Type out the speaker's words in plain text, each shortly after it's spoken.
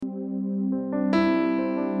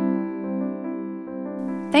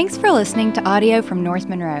Thanks for listening to audio from North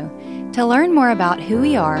Monroe. To learn more about who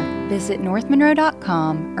we are, visit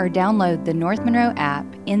northmonroe.com or download the North Monroe app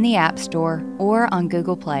in the App Store or on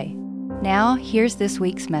Google Play. Now, here's this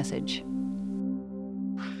week's message.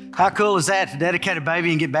 How cool is that to dedicate a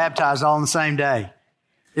baby and get baptized all on the same day?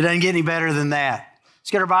 It doesn't get any better than that.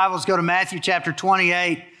 Let's get our Bibles, go to Matthew chapter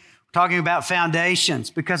 28. We're talking about foundations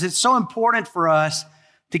because it's so important for us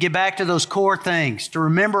to get back to those core things, to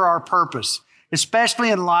remember our purpose, especially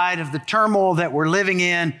in light of the turmoil that we're living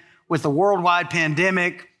in with the worldwide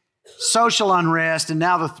pandemic, social unrest, and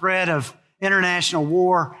now the threat of international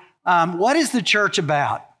war. What is the church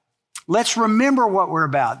about? Let's remember what we're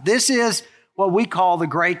about. This is what we call the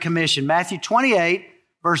Great Commission. Matthew 28,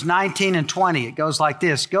 verse 19 and 20. It goes like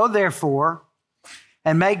this: Go therefore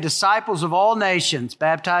and make disciples of all nations,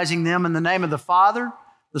 baptizing them in the name of the Father,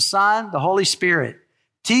 the Son, the Holy Spirit,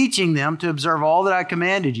 teaching them to observe all that I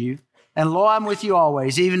commanded you. And lo, I'm with you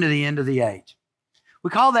always, even to the end of the age. We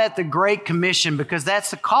call that the Great Commission because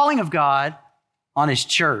that's the calling of God on His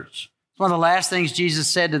church. It's one of the last things Jesus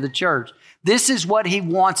said to the church. This is what He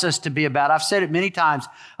wants us to be about. I've said it many times.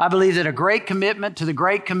 I believe that a great commitment to the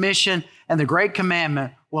Great Commission and the Great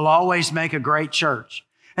Commandment will always make a great church.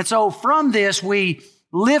 And so from this, we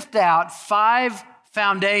lift out 5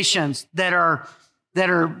 foundations that are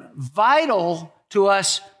vital to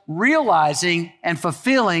us realizing and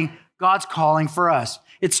fulfilling God's calling for us.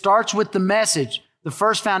 It starts with the message. The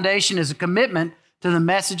first foundation is a commitment to the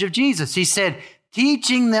message of Jesus. He said,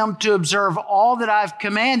 teaching them to observe all that I've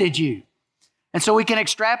commanded you. And so we can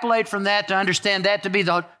extrapolate from that to understand that to be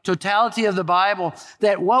the totality of the Bible,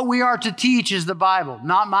 that what we are to teach is the Bible.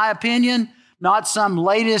 Not my opinion, not some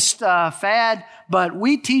latest fad, but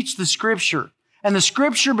we teach the Scripture. And the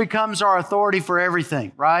Scripture becomes our authority for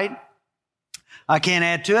everything, right? I can't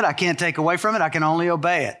add to it. I can't take away from it. I can only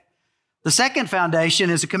obey it. The second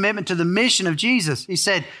foundation is a commitment to the mission of Jesus. He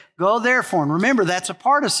said, go therefore. And remember, that's a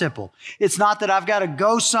participle. It's not that I've got to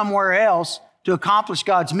go somewhere else to accomplish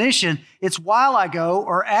God's mission. It's while I go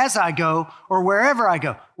or as I go or wherever I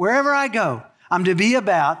go. Wherever I go, I'm to be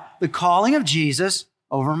about the calling of Jesus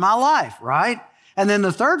over my life, right? And then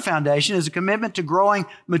the third foundation is a commitment to growing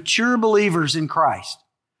mature believers in Christ.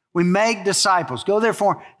 We make disciples. Go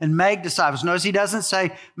therefore and make disciples. Notice He doesn't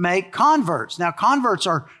say make converts. Now, converts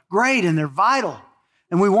are great and they're vital.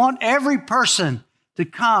 And we want every person to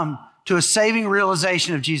come to a saving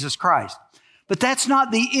realization of Jesus Christ. But that's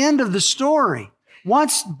not the end of the story.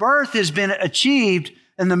 Once birth has been achieved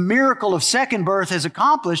and the miracle of second birth is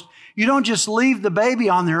accomplished, you don't just leave the baby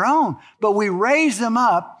on their own, but we raise them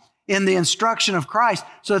up in the instruction of Christ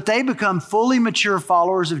so that they become fully mature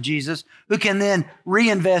followers of Jesus who can then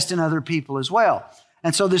reinvest in other people as well.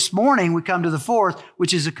 And so this morning we come to the fourth,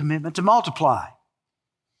 which is a commitment to multiply.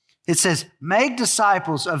 It says, make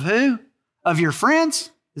disciples of who? Of your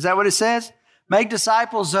friends? Is that what it says? Make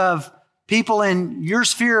disciples of people in your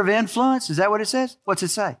sphere of influence? Is that what it says? What's it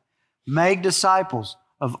say? Make disciples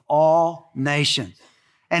of all nations.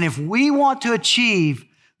 And if we want to achieve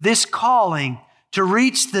this calling to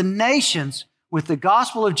reach the nations with the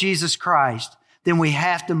gospel of Jesus Christ, then we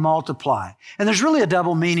have to multiply. And there's really a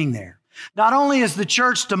double meaning there. Not only is the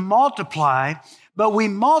church to multiply, but we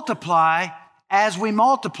multiply as we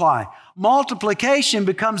multiply. Multiplication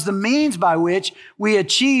becomes the means by which we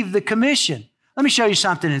achieve the commission. Let me show you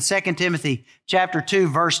something in 2 Timothy chapter 2,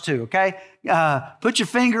 verse 2, okay? Put your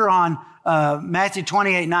finger on Matthew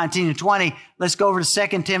 28, 19 and 20. Let's go over to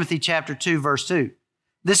 2 Timothy chapter 2, verse 2.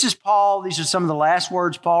 This is Paul. These are some of the last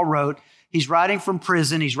words Paul wrote. He's writing from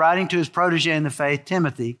prison. He's writing to his protege in the faith,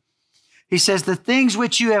 Timothy. He says, the things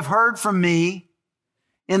which you have heard from me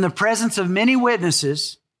in the presence of many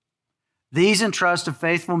witnesses, these entrust to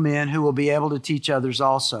faithful men who will be able to teach others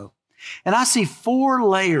also. And I see 4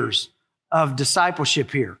 layers of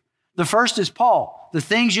discipleship here. The first is Paul. The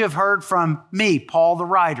things you have heard from me, Paul the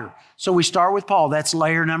writer. So we start with Paul. That's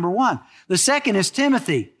layer number 1. The second is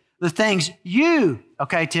Timothy. The things you,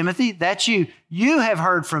 okay, Timothy, that's you have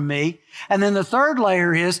heard from me. And then the third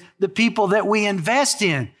layer is the people that we invest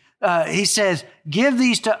in. He says, give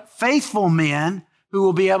these to faithful men who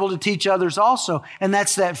will be able to teach others also. And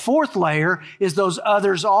that's that fourth layer is those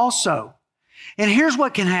others also. And here's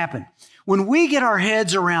what can happen. When we get our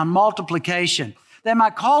heads around multiplication, then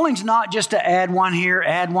my calling's not just to add one here,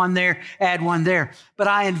 add one there, add one there, but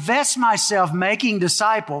I invest myself making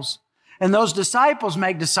disciples. And those disciples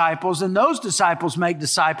make disciples, and those disciples make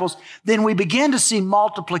disciples, then we begin to see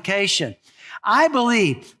multiplication. I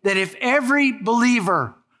believe that if every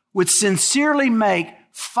believer would sincerely make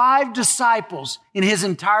 5 disciples in his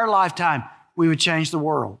entire lifetime, we would change the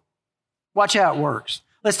world. Watch how it works.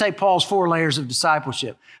 Let's take Paul's 4 layers of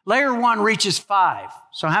discipleship. Layer 1 reaches 5.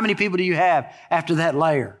 So how many people do you have after that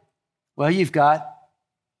layer? Well, you've got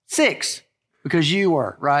 6 because you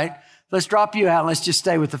were, right? Let's drop you out. Let's just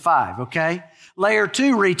stay with the 5, okay? Layer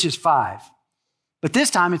 2 reaches 5. But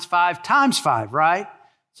this time it's 5 times 5, right?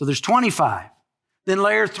 So there's 25. Then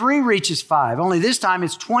layer 3 reaches 5. Only this time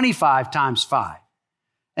it's 25 times 5.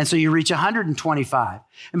 And so you reach 125.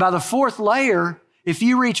 And by the 4th layer, if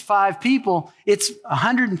you reach 5 people, it's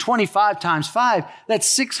 125 times 5. That's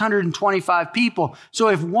 625 people. So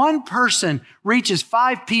if one person reaches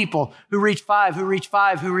 5 people who reach 5, who reach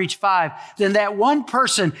 5, who reach 5, then that one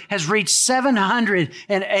person has reached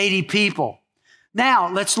 780 people.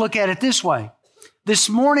 Now, let's look at it this way. This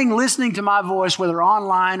morning, listening to my voice, whether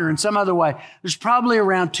online or in some other way, there's probably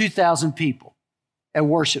around 2,000 people at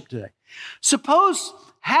worship today. Suppose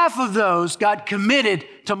half of those got committed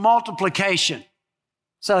to multiplication.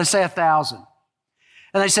 So they say 1,000.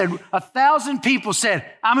 And they said, 1,000 people said,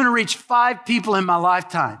 I'm going to reach 5 people in my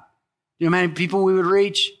lifetime. You know how many people we would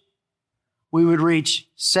reach? We would reach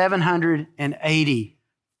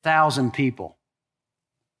 780,000 people.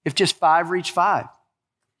 If just 5 reach 5.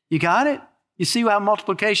 You got it? You see how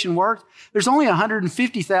multiplication works? There's only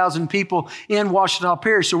 150,000 people in Ouachita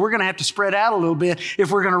Parish, so we're going to have to spread out a little bit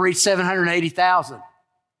if we're going to reach 780,000.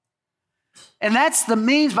 And that's the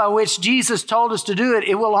means by which Jesus told us to do it.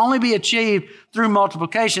 It will only be achieved through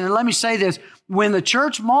multiplication. And let me say this, when the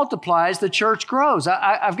church multiplies, the church grows.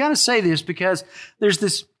 I've got to say this because there's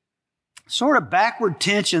this sort of backward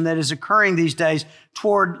tension that is occurring these days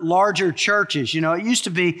toward larger churches. You know, it used to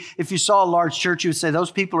be, if you saw a large church, you would say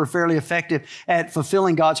those people are fairly effective at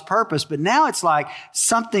fulfilling God's purpose. But now it's like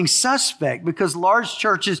something suspect because large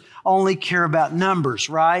churches only care about numbers,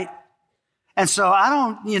 right? And so I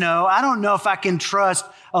don't know if I can trust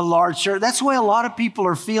a large church. That's the way a lot of people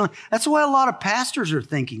are feeling. That's the way a lot of pastors are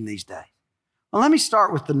thinking these days. Well, let me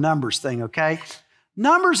start with the numbers thing, okay?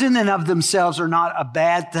 Numbers in and of themselves are not a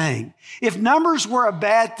bad thing. If numbers were a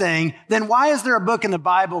bad thing, then why is there a book in the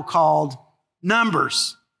Bible called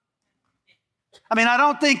Numbers? I mean, I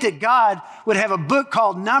don't think that God would have a book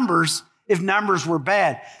called Numbers if numbers were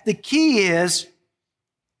bad. The key is,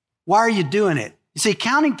 why are you doing it? You see,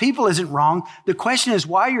 counting people isn't wrong. The question is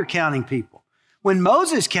why you're counting people. When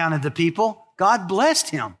Moses counted the people, God blessed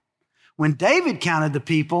him. When David counted the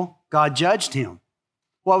people, God judged him.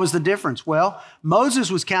 What was the difference? Well,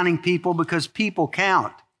 Moses was counting people because people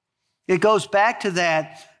count. It goes back to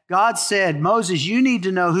that. God said, Moses, you need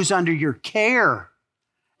to know who's under your care.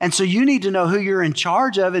 And so you need to know who you're in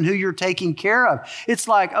charge of and who you're taking care of. It's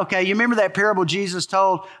like, okay, you remember that parable Jesus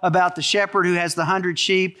told about the shepherd who has the 100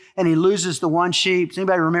 sheep and he loses the one sheep? Does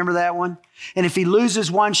anybody remember that one? And if he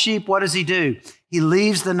loses one sheep, what does he do? He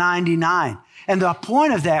leaves the 99. And the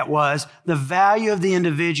point of that was the value of the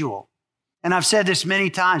individual. And I've said this many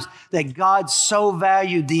times, that God so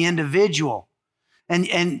valued the individual.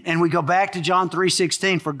 And we go back to John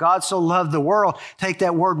 3:16, for God so loved the world. Take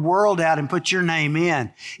that word world out and put your name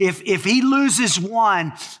in. If he loses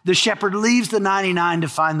one, the shepherd leaves the 99 to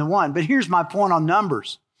find the one. But here's my point on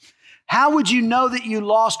numbers. How would you know that you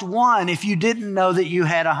lost one if you didn't know that you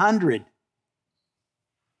had 100?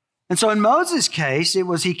 And so in Moses' case, it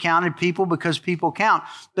was he counted people because people count.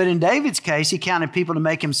 But in David's case, he counted people to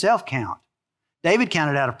make himself count. David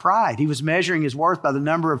counted out of pride. He was measuring his worth by the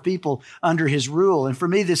number of people under his rule. And for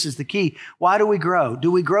me, this is the key. Why do we grow?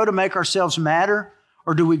 Do we grow to make ourselves matter,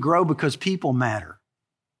 or do we grow because people matter?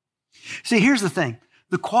 See, here's the thing.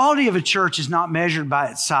 The quality of a church is not measured by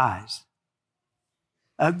its size.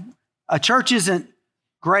 A church isn't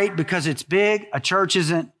great because it's big. A church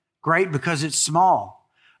isn't great because it's small.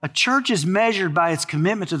 A church is measured by its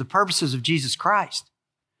commitment to the purposes of Jesus Christ.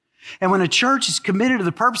 And when a church is committed to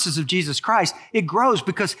the purposes of Jesus Christ, it grows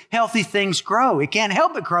because healthy things grow. It can't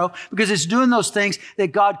help but grow because it's doing those things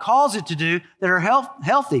that God calls it to do that are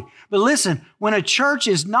healthy. But listen, when a church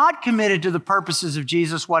is not committed to the purposes of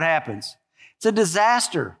Jesus, what happens? It's a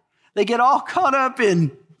disaster. They get all caught up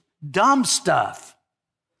in dumb stuff.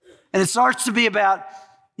 And it starts to be about,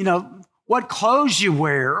 what clothes you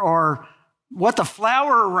wear or what the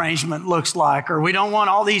flower arrangement looks like, or we don't want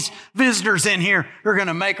all these visitors in here who are going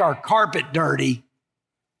to make our carpet dirty.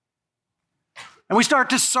 And we start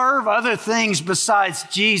to serve other things besides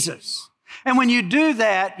Jesus. And when you do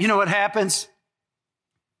that, you know what happens?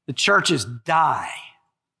 The churches die.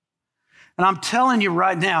 And I'm telling you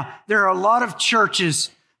right now, there are a lot of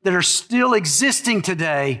churches that are still existing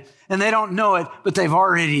today, and they don't know it, but they've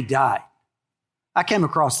already died. I came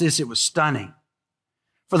across this. It was stunning.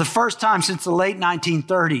 For the first time since the late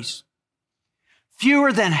 1930s,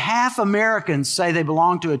 fewer than half Americans say they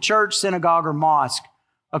belong to a church, synagogue, or mosque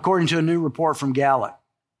according to a new report from Gallup.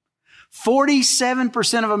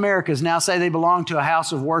 47% of Americans now say they belong to a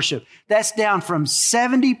house of worship. That's down from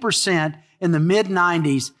 70% in the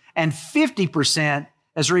mid-90s and 50%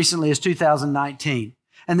 as recently as 2019.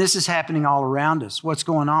 And this is happening all around us. What's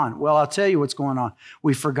going on? Well, I'll tell you what's going on.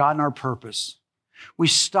 We've forgotten our purpose. We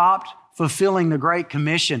stopped fulfilling the Great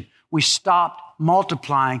Commission. We stopped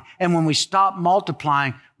multiplying. And when we stop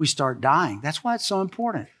multiplying, we start dying. That's why it's so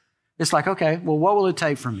important. It's like, okay, well, what will it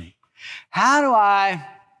take from me? How do I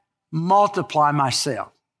multiply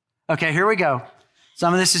myself? Okay, here we go.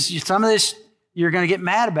 Some of this you're going to get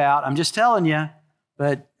mad about. I'm just telling you.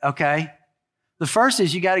 But okay. The first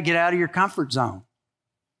is you got to get out of your comfort zone.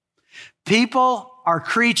 People are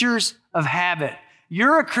creatures of habit.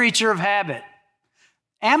 You're a creature of habit.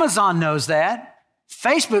 Amazon knows that.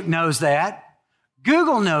 Facebook knows that.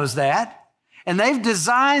 Google knows that. And they've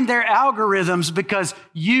designed their algorithms because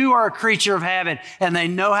you are a creature of habit and they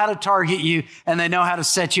know how to target you and they know how to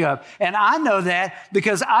set you up. And I know that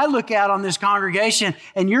because I look out on this congregation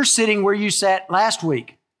and you're sitting where you sat last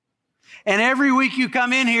week. And every week you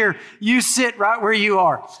come in here, you sit right where you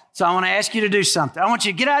are. So I want to ask you to do something. I want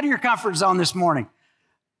you to get out of your comfort zone this morning.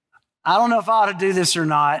 I don't know if I ought to do this or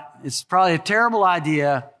not. It's probably a terrible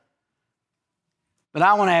idea. But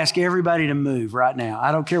I want to ask everybody to move right now.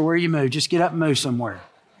 I don't care where you move. Just get up and move somewhere.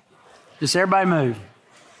 Just everybody move.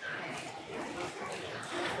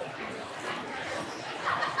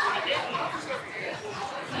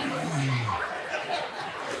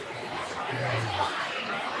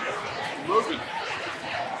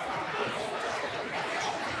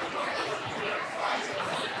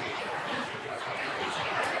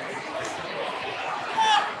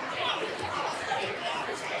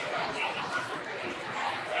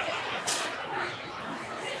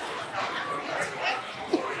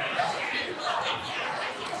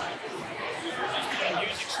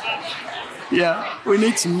 Yeah, we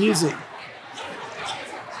need some music.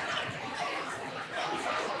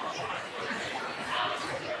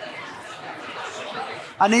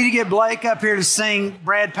 I need to get Blake up here to sing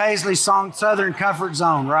Brad Paisley's song, Southern Comfort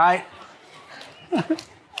Zone, right?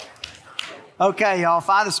 Okay, y'all,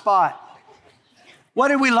 find a spot. What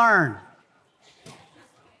did we learn?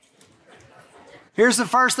 Here's the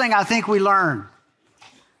first thing I think we learned.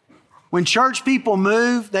 When church people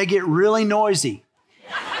move, they get really noisy.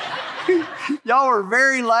 Y'all were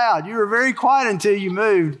very loud. You were very quiet until you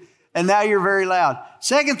moved, and now you're very loud.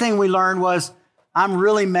 Second thing we learned was, I'm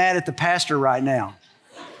really mad at the pastor right now.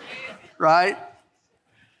 Right?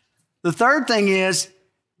 The third thing is,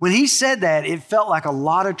 when he said that, it felt like a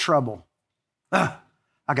lot of trouble. I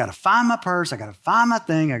got to find my purse. I got to find my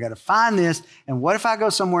thing. I got to find this. And what if I go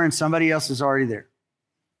somewhere and somebody else is already there?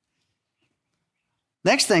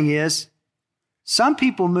 Next thing is, some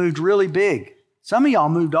people moved really big. Some of y'all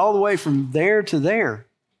moved all the way from there to there.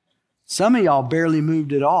 Some of y'all barely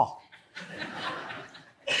moved at all.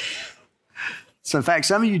 So in fact,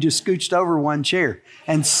 some of you just scooched over one chair.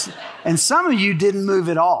 And some of you didn't move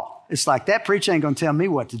at all. It's like, that preacher ain't going to tell me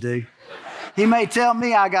what to do. He may tell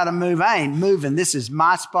me I got to move. I ain't moving. This is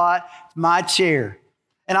my spot, my chair.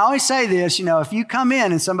 And I always say this, if you come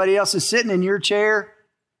in and somebody else is sitting in your chair,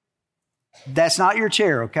 that's not your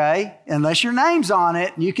chair, okay? Unless your name's on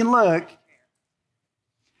it and you can look.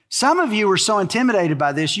 Some of you were so intimidated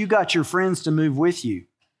by this, you got your friends to move with you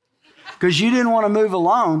because you didn't want to move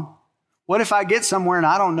alone. What if I get somewhere and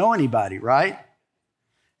I don't know anybody, right?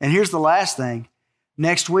 And here's the last thing.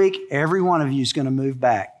 Next week, every one of you is going to move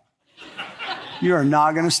back. You are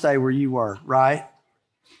not going to stay where you were, right?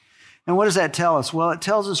 And what does that tell us? Well, it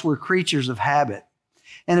tells us we're creatures of habit.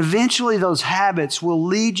 And eventually those habits will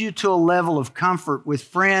lead you to a level of comfort with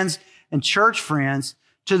friends and church friends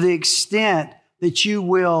to the extent that you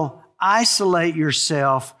will isolate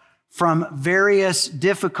yourself from various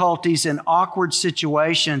difficulties and awkward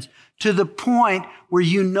situations to the point where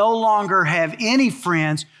you no longer have any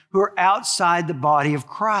friends who are outside the body of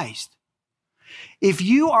Christ. If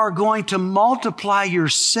you are going to multiply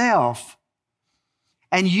yourself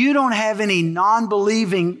and you don't have any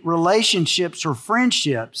non-believing relationships or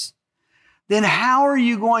friendships, then how are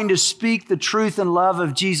you going to speak the truth and love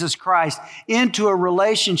of Jesus Christ into a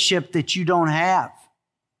relationship that you don't have?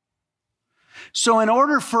 So in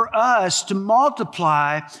order for us to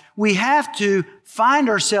multiply, we have to find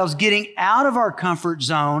ourselves getting out of our comfort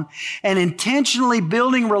zone and intentionally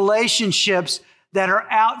building relationships that are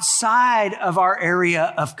outside of our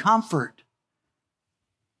area of comfort.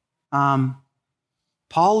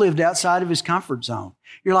 Paul lived outside of his comfort zone.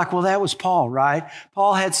 You're like, well, that was Paul, right?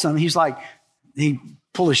 Paul had he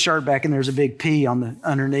pulled his shirt back and there's a big P on the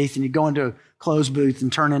underneath, and you go into a clothes booth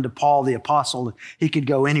and turn into Paul the Apostle. He could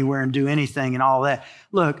go anywhere and do anything and all that.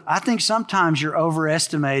 Look, I think sometimes you're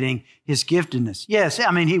overestimating his giftedness. Yes,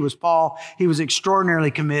 I mean, he was Paul. He was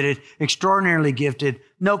extraordinarily committed, extraordinarily gifted.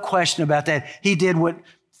 No question about that. He did what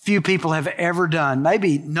few people have ever done.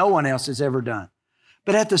 Maybe no one else has ever done.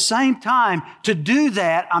 But at the same time, to do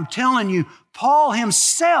that, I'm telling you, Paul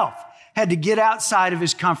himself had to get outside of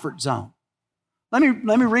his comfort zone. Let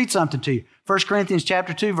me read something to you. 1 Corinthians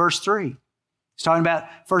chapter 2, verse 3. He's talking about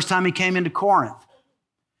first time he came into Corinth.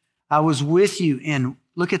 I was with you in,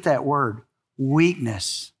 look at that word,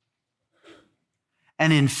 weakness.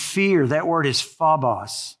 And in fear, that word is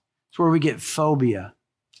phobos. It's where we get phobia.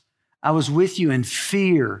 I was with you in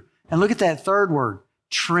fear. And look at that third word,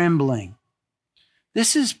 trembling.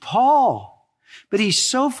 This is Paul. But he's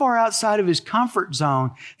so far outside of his comfort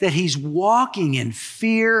zone that he's walking in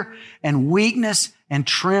fear and weakness and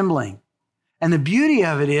trembling. And the beauty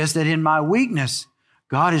of it is that in my weakness,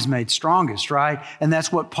 God is made strongest, right? And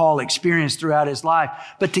that's what Paul experienced throughout his life.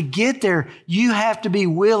 But to get there, you have to be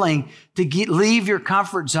willing to leave your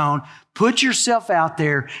comfort zone, put yourself out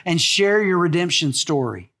there, and share your redemption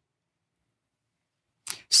story.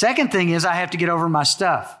 Second thing is I have to get over my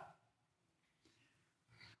stuff.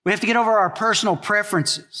 We have to get over our personal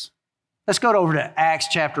preferences. Let's go over to Acts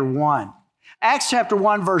chapter 1. Acts chapter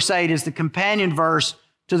 1, verse 8 is the companion verse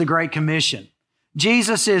to the Great Commission.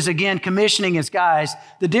 Jesus is, again, commissioning his guys.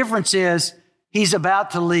 The difference is he's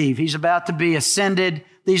about to leave. He's about to be ascended.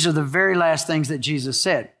 These are the very last things that Jesus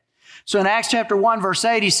said. So in Acts chapter 1, verse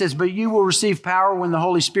 8, he says, but you will receive power when the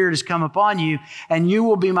Holy Spirit has come upon you, and you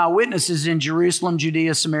will be my witnesses in Jerusalem,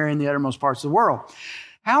 Judea, Samaria, and the uttermost parts of the world.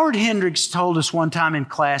 Howard Hendricks told us one time in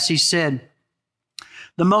class, he said,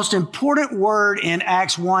 the most important word in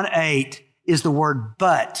Acts 1:8 is the word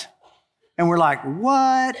but. And we're like,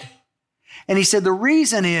 what? And he said the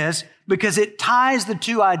reason is because it ties the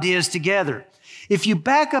two ideas together. If you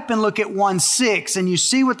back up and look at 1:6 and you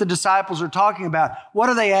see what the disciples are talking about, what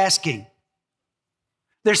are they asking?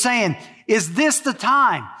 They're saying, is this the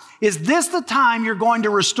time? Is this the time you're going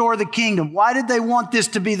to restore the kingdom? Why did they want this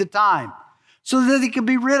to be the time? So that they could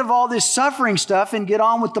be rid of all this suffering stuff and get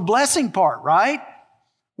on with the blessing part, right?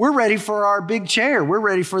 We're ready for our big chair. We're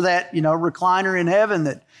ready for that, recliner in heaven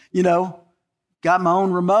that, got my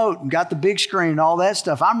own remote and got the big screen and all that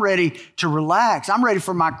stuff. I'm ready to relax. I'm ready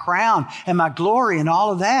for my crown and my glory and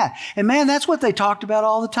all of that. And man, that's what they talked about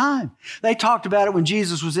all the time. They talked about it when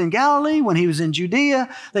Jesus was in Galilee, when he was in Judea.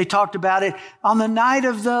 They talked about it on the night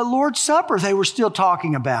of the Lord's Supper. They were still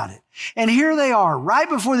talking about it. And here they are, right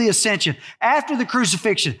before the ascension, after the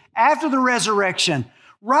crucifixion, after the resurrection,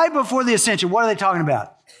 right before the ascension. What are they talking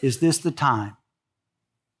about? Is this the time?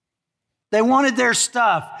 They wanted their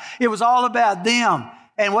stuff. It was all about them.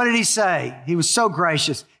 And what did he say? He was so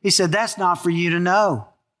gracious. He said, that's not for you to know.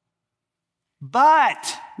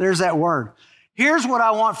 But, there's that word. Here's what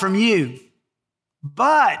I want from you.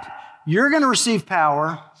 But you're going to receive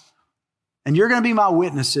power, and you're going to be my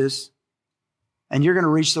witnesses, and you're going to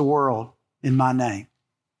reach the world in my name.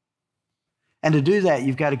 And to do that,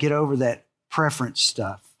 you've got to get over that preference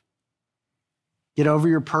stuff. Get over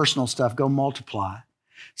your personal stuff. Go multiply.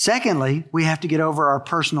 Secondly, we have to get over our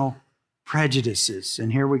personal prejudices.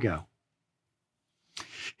 And here we go.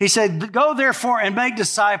 He said, go therefore and make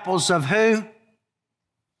disciples of who?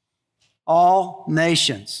 All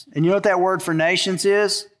nations. And you know what that word for nations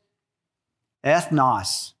is?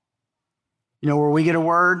 Ethnos. You know where we get a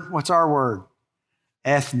word? What's our word?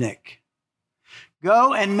 Ethnic.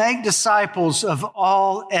 Go and make disciples of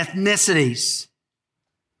all ethnicities.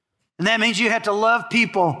 And that means you have to love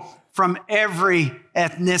people from every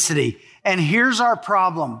ethnicity. And here's our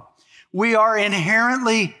problem. We are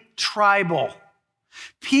inherently tribal.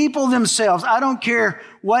 People themselves, I don't care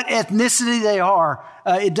what ethnicity they are,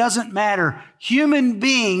 it doesn't matter. Human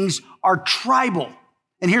beings are tribal.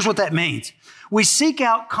 And here's what that means. We seek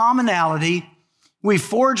out commonality. We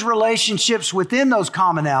forge relationships within those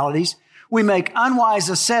commonalities. We make unwise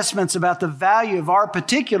assessments about the value of our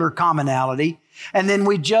particular commonality. And then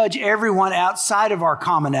we judge everyone outside of our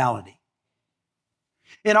commonality.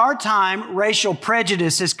 In our time, racial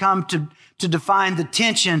prejudice has come to define the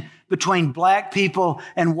tension between black people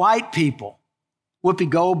and white people. Whoopi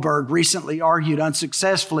Goldberg recently argued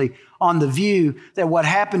unsuccessfully on The View that what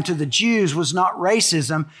happened to the Jews was not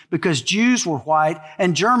racism because Jews were white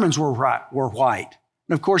and Germans were white.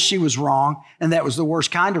 And of course, she was wrong, and that was the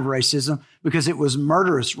worst kind of racism because it was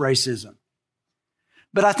murderous racism.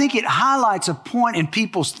 But I think it highlights a point in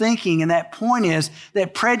people's thinking, and that point is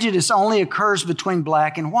that prejudice only occurs between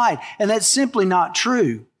black and white, and that's simply not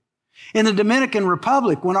true. In the Dominican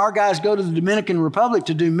Republic, when our guys go to the Dominican Republic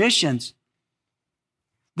to do missions,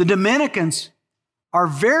 The Dominicans are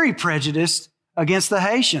very prejudiced against the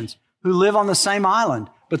Haitians who live on the same island,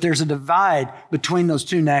 but there's a divide between those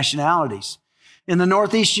two nationalities. In the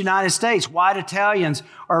Northeast United States, white Italians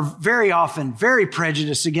are very often very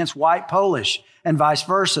prejudiced against white Polish and vice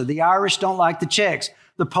versa. The Irish don't like the Czechs.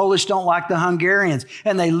 The Polish don't like the Hungarians.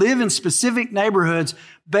 And they live in specific neighborhoods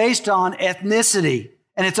based on ethnicity.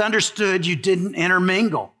 And it's understood you didn't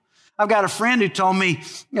intermingle. I've got a friend who told me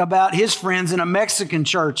about his friends in a Mexican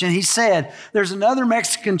church. And he said, there's another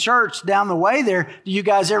Mexican church down the way there. Do you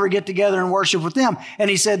guys ever get together and worship with them? And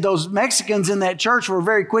he said those Mexicans in that church were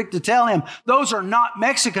very quick to tell him, those are not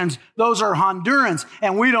Mexicans, those are Hondurans,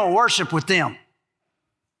 and we don't worship with them.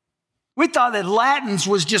 We thought that Latins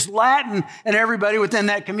was just Latin and everybody within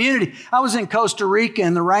that community. I was in Costa Rica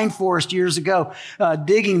in the rainforest years ago,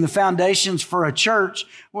 digging the foundations for a church,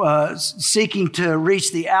 seeking to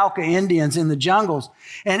reach the Auca Indians in the jungles.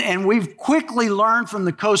 And we've quickly learned from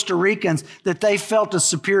the Costa Ricans that they felt a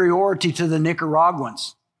superiority to the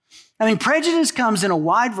Nicaraguans. I mean, prejudice comes in a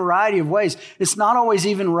wide variety of ways. It's not always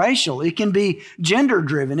even racial. It can be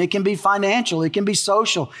gender-driven. It can be financial. It can be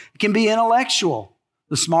social. It can be intellectual.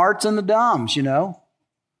 The smarts and the dumbs, you know.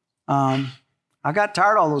 I got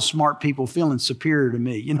tired of all those smart people feeling superior to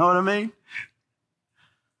me. You know what I mean?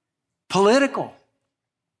 Political.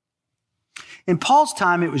 In Paul's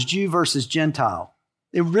time, it was Jew versus Gentile.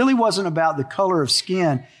 It really wasn't about the color of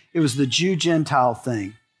skin. It was the Jew-Gentile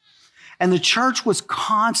thing. And the church was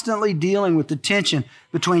constantly dealing with the tension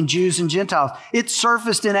between Jews and Gentiles. It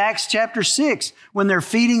surfaced in Acts chapter 6 when they're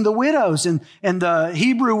feeding the widows, and the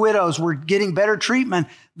Hebrew widows were getting better treatment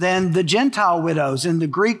than the Gentile widows, and the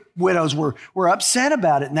Greek widows were upset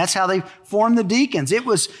about it. And that's how they formed the deacons. It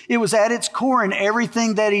was at its core in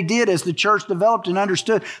everything that he did as the church developed and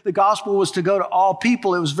understood the gospel was to go to all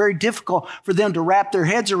people. It was very difficult for them to wrap their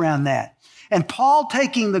heads around that. And Paul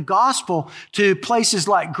taking the gospel to places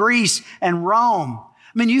like Greece and Rome.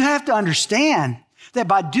 I mean, you have to understand that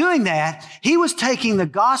by doing that, he was taking the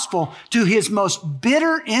gospel to his most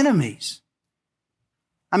bitter enemies.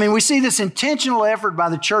 I mean, we see this intentional effort by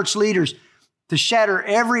the church leaders to shatter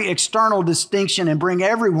every external distinction and bring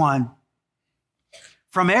everyone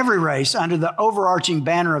from every race under the overarching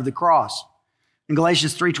banner of the cross. In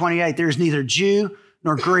Galatians 3:28, there's neither Jew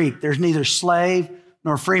nor Greek. There's neither slave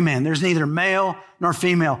nor free man. There's neither male nor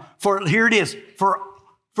female. For here it is, for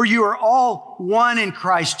you are all one in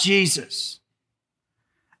Christ Jesus.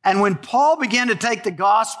 And when Paul began to take the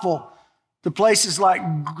gospel to places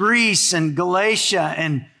like Greece and Galatia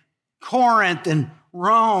and Corinth and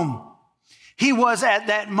Rome, he was at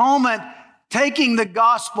that moment taking the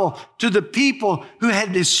gospel to the people who had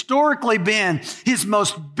historically been his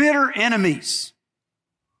most bitter enemies.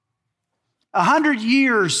 100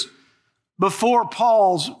 years before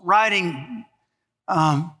Paul's writing,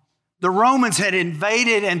 the Romans had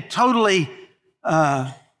invaded and totally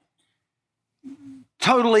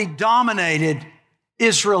dominated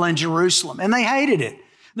Israel and Jerusalem, and they hated it.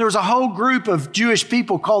 There was a whole group of Jewish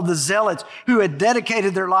people called the Zealots who had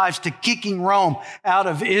dedicated their lives to kicking Rome out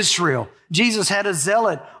of Israel. Jesus had a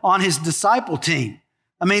zealot on his disciple team.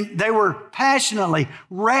 I mean, they were passionately,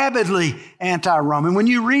 rabidly anti-Roman. When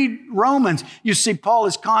you read Romans, you see Paul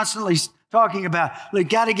is constantly talking about, you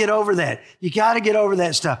got to get over that. You got to get over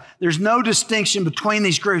that stuff. There's no distinction between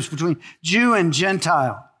these groups, between Jew and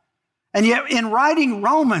Gentile. And yet in writing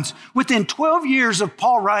Romans, within 12 years of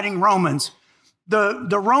Paul writing Romans,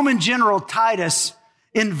 the Roman general Titus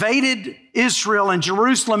invaded Israel and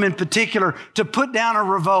Jerusalem in particular to put down a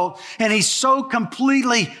revolt. And he so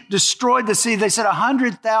completely destroyed the city. They said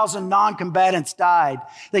 100,000 non-combatants died.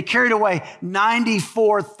 They carried away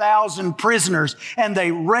 94,000 prisoners, and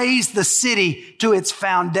they razed the city to its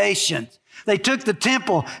foundations. They took the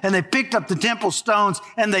temple and they picked up the temple stones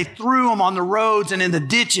and they threw them on the roads and in the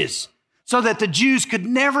ditches, so that the Jews could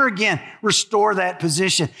never again restore that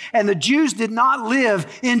position. And the Jews did not live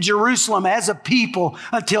in Jerusalem as a people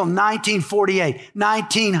until 1948,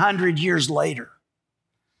 1900 years later.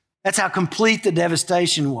 That's how complete the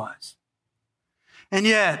devastation was. And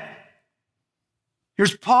yet,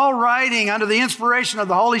 here's Paul writing under the inspiration of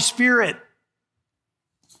the Holy Spirit.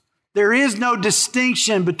 There is no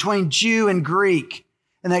distinction between Jew and Greek,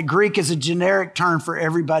 and that Greek is a generic term for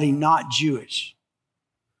everybody not Jewish.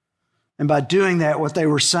 And by doing that, what they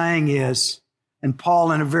were saying is, and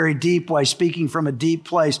Paul in a very deep way, speaking from a deep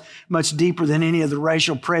place, much deeper than any of the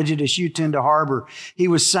racial prejudice you tend to harbor, he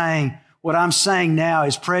was saying, what I'm saying now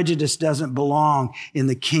is prejudice doesn't belong in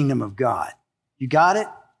the kingdom of God. You got it?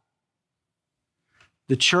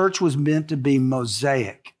 The church was meant to be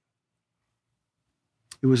mosaic.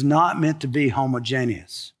 It was not meant to be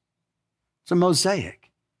homogeneous. It's a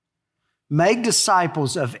mosaic. Make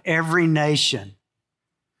disciples of every nation.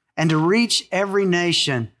 And to reach every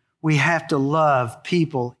nation, we have to love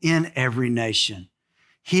people in every nation.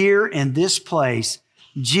 Here in this place,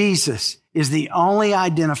 Jesus is the only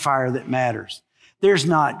identifier that matters. There's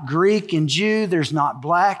not Greek and Jew. There's not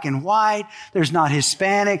black and white. There's not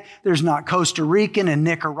Hispanic. There's not Costa Rican and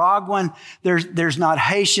Nicaraguan. There's not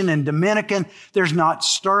Haitian and Dominican. There's not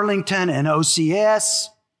Sterlington and OCS.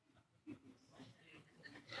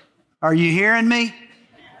 Are you hearing me?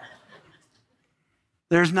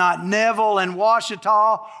 There's not Neville and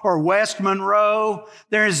Ouachita or West Monroe.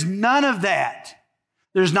 There's none of that.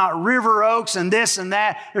 There's not River Oaks and this and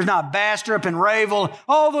that. There's not Bastrop and Rayville,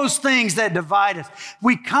 all those things that divide us.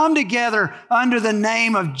 We come together under the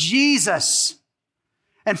name of Jesus.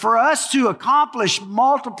 And for us to accomplish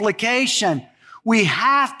multiplication, we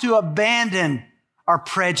have to abandon our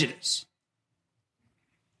prejudice.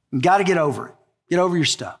 You've got to get over it. Get over your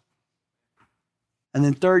stuff. And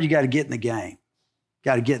then third, you got to get in the game.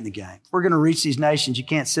 Got to get in the game. If we're going to reach these nations, you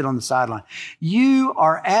can't sit on the sideline. You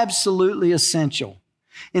are absolutely essential.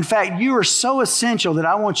 In fact, you are so essential that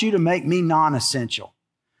I want you to make me non-essential.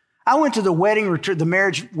 I went to the wedding retreat, the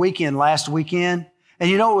marriage weekend last weekend, and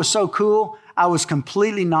you know what was so cool? I was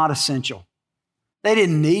completely not essential. They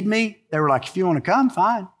didn't need me. They were like, if you want to come,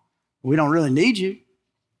 fine. We don't really need you.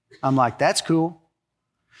 I'm like, that's cool.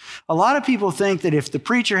 A lot of people think that if the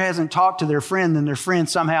preacher hasn't talked to their friend, then their friend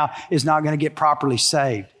somehow is not going to get properly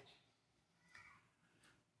saved.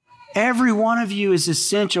 Every one of you is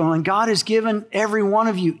essential, and God has given every one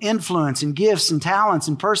of you influence and gifts and talents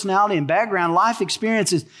and personality and background, life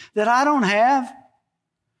experiences that I don't have.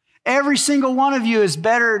 Every single one of you is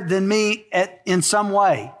better than me in some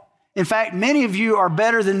way. In fact, many of you are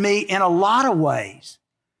better than me in a lot of ways.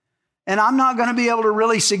 And I'm not going to be able to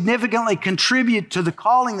really significantly contribute to the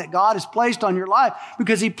calling that God has placed on your life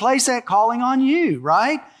because He placed that calling on you,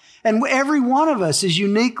 right? And every one of us is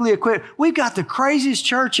uniquely equipped. We've got the craziest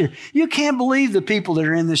church here. You can't believe the people that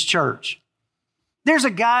are in this church. There's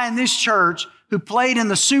a guy in this church who played in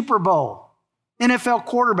the Super Bowl. NFL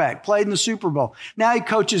quarterback, played in the Super Bowl. Now he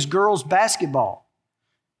coaches girls basketball.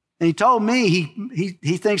 And he told me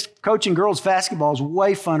he thinks coaching girls basketball is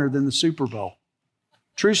way funner than the Super Bowl.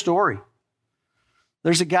 True story.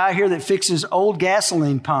 There's a guy here that fixes old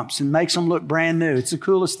gasoline pumps and makes them look brand new. It's the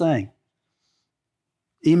coolest thing.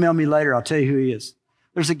 Email me later. I'll tell you who he is.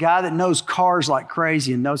 There's a guy that knows cars like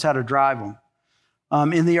crazy and knows how to drive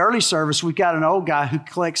them. In the early service, we've got an old guy who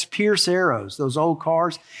collects Pierce arrows, those old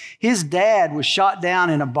cars. His dad was shot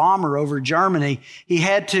down in a bomber over Germany. He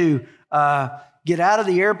had to get out of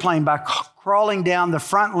the airplane by crawling down the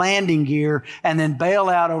front landing gear and then bail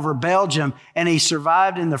out over Belgium. And he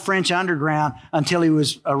survived in the French underground until he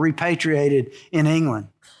was repatriated in England.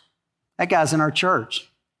 That guy's in our church.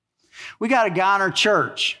 We got a guy in our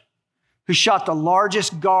church who shot the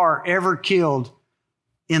largest gar ever killed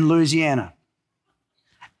in Louisiana.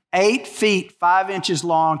 8 feet, 5 inches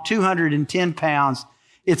long, 210 pounds.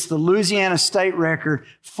 It's the Louisiana state record,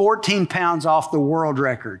 14 pounds off the world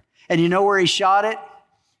record. And you know where he shot it?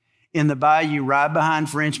 In the bayou right behind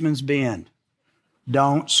Frenchman's Bend.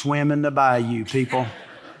 Don't swim in the bayou, people.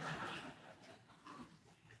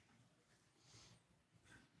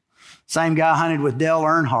 Same guy hunted with Dale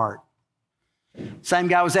Earnhardt. Same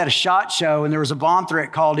guy was at a SHOT Show and there was a bomb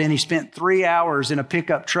threat called in. He spent 3 hours in a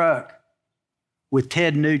pickup truck with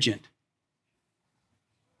Ted Nugent.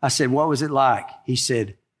 I said, what was it like? He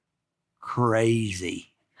said,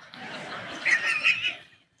 crazy.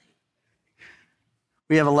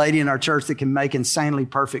 We have a lady in our church that can make insanely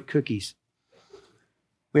perfect cookies.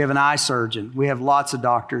 We have an eye surgeon. We have lots of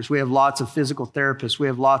doctors. We have lots of physical therapists. We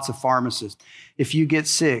have lots of pharmacists. If you get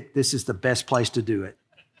sick, this is the best place to do it.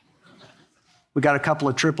 We got a couple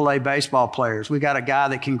of AAA baseball players. We got a guy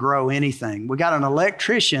that can grow anything. We got an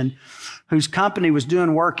electrician whose company was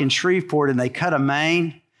doing work in Shreveport and they cut a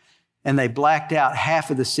main and they blacked out half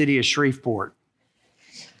of the city of Shreveport.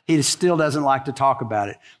 He still doesn't like to talk about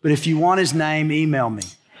it. But if you want his name, email me.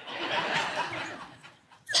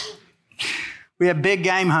 We have big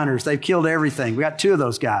game hunters. They've killed everything. We got 2 of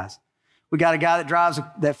those guys. We got a guy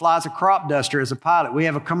that flies a crop duster as a pilot. We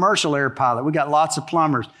have a commercial air pilot. We got lots of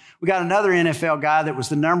plumbers. We got another NFL guy that was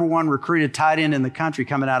the #1 recruited tight end in the country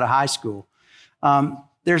coming out of high school.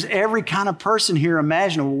 There's every kind of person here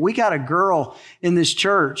imaginable. We got a girl in this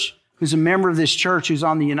church who's a member of this church who's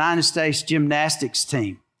on the United States gymnastics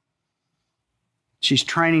team. She's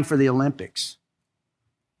training for the Olympics.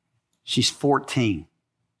 She's 14.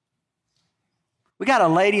 We got a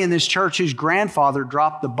lady in this church whose grandfather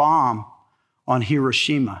dropped the bomb on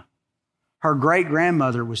Hiroshima. Her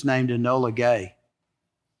great-grandmother was named Enola Gay.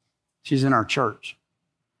 She's in our church.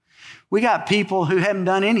 We got people who haven't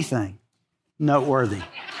done anything noteworthy.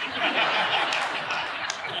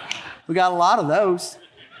 We got a lot of those.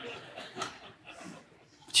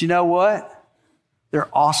 But you know what? They're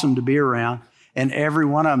awesome to be around. And every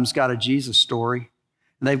one of them's got a Jesus story.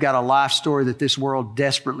 And they've got a life story that this world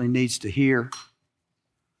desperately needs to hear.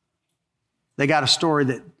 They got a story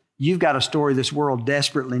that you've got a story this world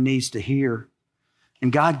desperately needs to hear.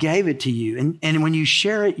 And God gave it to you. And when you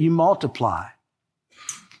share it, you multiply.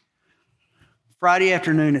 Friday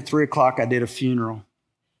afternoon at 3 o'clock, I did a funeral.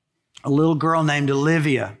 A little girl named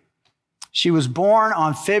Olivia. She was born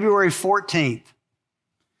on February 14th,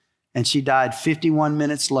 and she died 51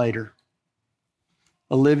 minutes later.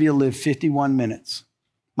 Olivia lived 51 minutes.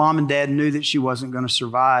 Mom and Dad knew that she wasn't going to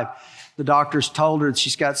survive. The doctors told her that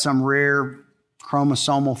she's got some rare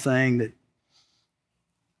chromosomal thing that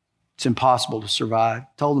it's impossible to survive.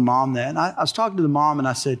 Told the mom that. And I was talking to the mom and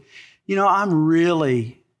I said, you know, I'm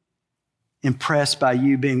really impressed by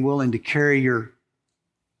you being willing to carry your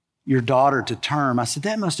daughter to term. I said,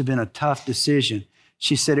 that must have been a tough decision.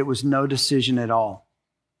 She said it was no decision at all.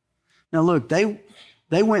 Now look,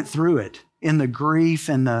 they went through it in the grief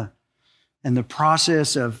and the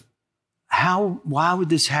process of why would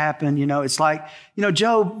this happen? You know, it's like, you know,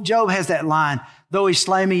 Job has that line, though he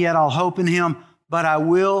slay me, yet I'll hope in him, but I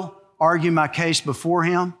will argue my case before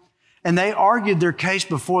him. And they argued their case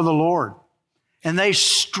before the Lord. And they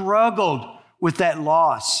struggled with that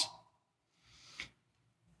loss.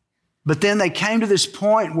 But then they came to this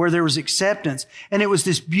point where there was acceptance. And it was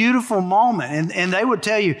this beautiful moment. And they would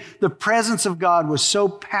tell you the presence of God was so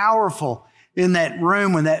powerful in that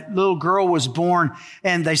room when that little girl was born.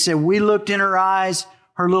 And they said, we looked in her eyes.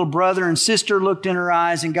 Her little brother and sister looked in her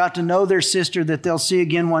eyes and got to know their sister that they'll see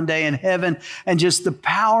again one day in heaven. And just the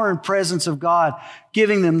power and presence of God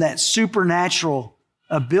giving them that supernatural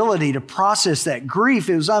ability to process that grief.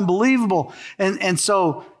 It was unbelievable. And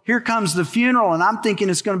so here comes the funeral, and I'm thinking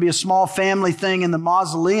it's going to be a small family thing in the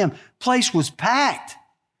mausoleum. Place was packed.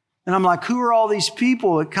 And I'm like, who are all these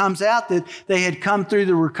people? It comes out that they had come through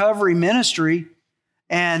the recovery ministry,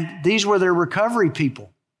 and these were their recovery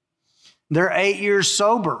people. They're 8 years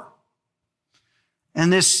sober.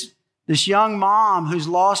 And this young mom who's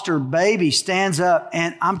lost her baby stands up,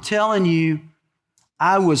 and I'm telling you,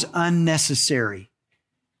 I was unnecessary.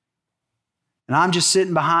 And I'm just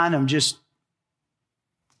sitting behind them, just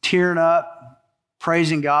tearing up,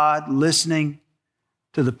 praising God, listening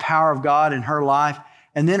to the power of God in her life.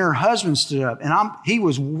 And then her husband stood up, and he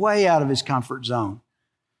was way out of his comfort zone.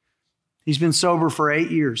 He's been sober for 8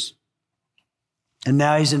 years. And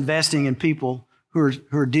now he's investing in people who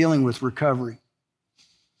are dealing with recovery.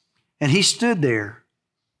 And he stood there,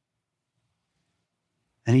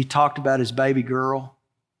 and he talked about his baby girl,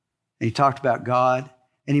 and he talked about God.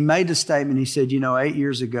 And he made the statement, he said, you know, 8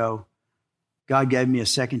 years ago, God gave me a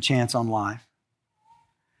second chance on life.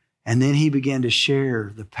 And then he began to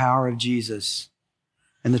share the power of Jesus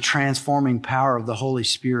and the transforming power of the Holy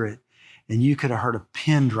Spirit. And you could have heard a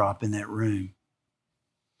pin drop in that room.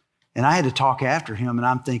 And I had to talk after him, and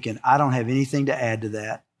I'm thinking, I don't have anything to add to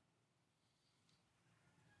that.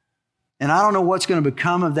 And I don't know what's going to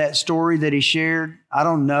become of that story that he shared. I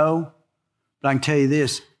don't know. But I can tell you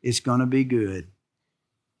this, it's going to be good.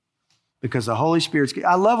 Because the Holy Spirit's good.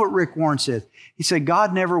 I love what Rick Warren said. He said,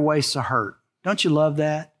 God never wastes a hurt. Don't you love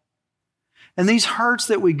that? And these hurts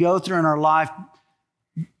that we go through in our life,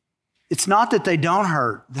 it's not that they don't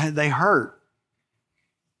hurt. They hurt.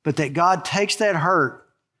 But that God takes that hurt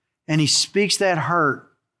and he speaks that hurt,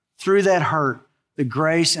 through that hurt, the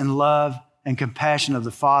grace and love and compassion of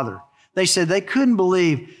the Father. They said they couldn't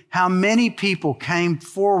believe how many people came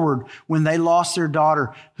forward when they lost their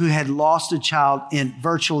daughter who had lost a child in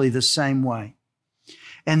virtually the same way.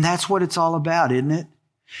 And that's what it's all about, isn't it?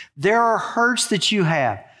 There are hurts that you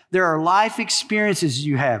have. There are life experiences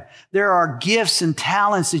you have. There are gifts and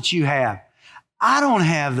talents that you have. I don't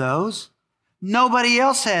have those. Nobody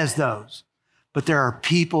else has those. But there are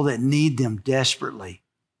people that need them desperately.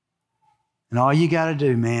 And all you got to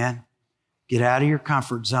do, man, get out of your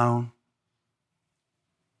comfort zone.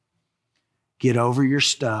 Get over your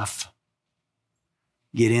stuff.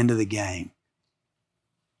 Get into the game.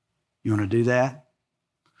 You want to do that?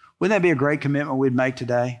 Wouldn't that be a great commitment we'd make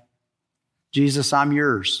today? Jesus, I'm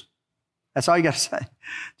yours. That's all you got to say.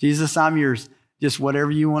 Jesus, I'm yours. Just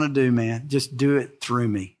whatever you want to do, man. Just do it through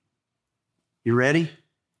me. You ready?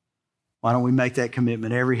 Why don't we make that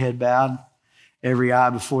commitment? Every head bowed, every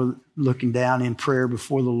eye before looking down in prayer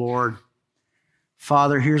before the Lord.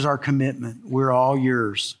 Father, here's our commitment. We're all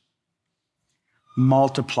yours.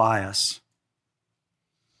 Multiply us.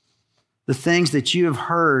 The things that you have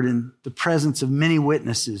heard in the presence of many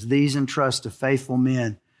witnesses, these entrust to faithful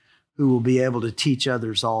men who will be able to teach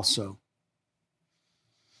others also.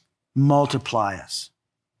 Multiply us.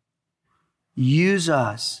 Use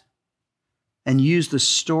us and use the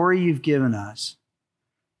story you've given us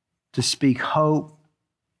to speak hope,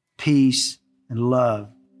 peace, and love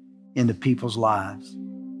into people's lives.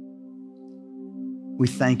 We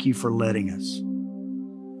thank you for letting us.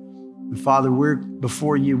 And Father,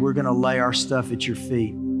 before you, we're going to lay our stuff at your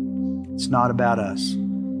feet. It's not about us.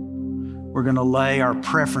 We're going to lay our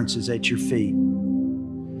preferences at your feet.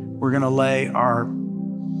 We're going to lay our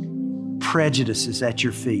prejudices at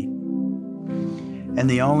your feet. And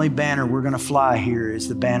the only banner we're going to fly here is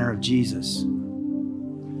the banner of Jesus.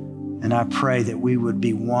 And I pray that we would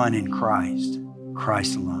be one in Christ,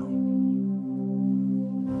 Christ alone.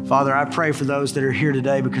 Father, I pray for those that are here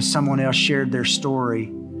today because someone else shared their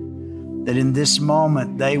story, that in this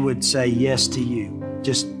moment they would say yes to you.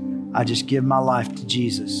 I just give my life to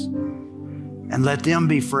Jesus. And let them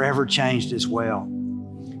be forever changed as well.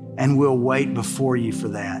 And we'll wait before you for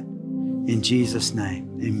that. In Jesus'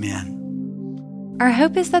 name, amen. Our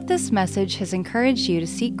hope is that this message has encouraged you to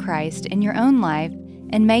seek Christ in your own life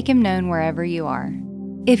and make Him known wherever you are.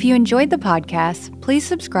 If you enjoyed the podcast, please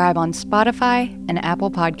subscribe on Spotify and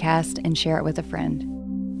Apple Podcasts and share it with a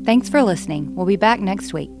friend. Thanks for listening. We'll be back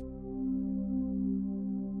next week.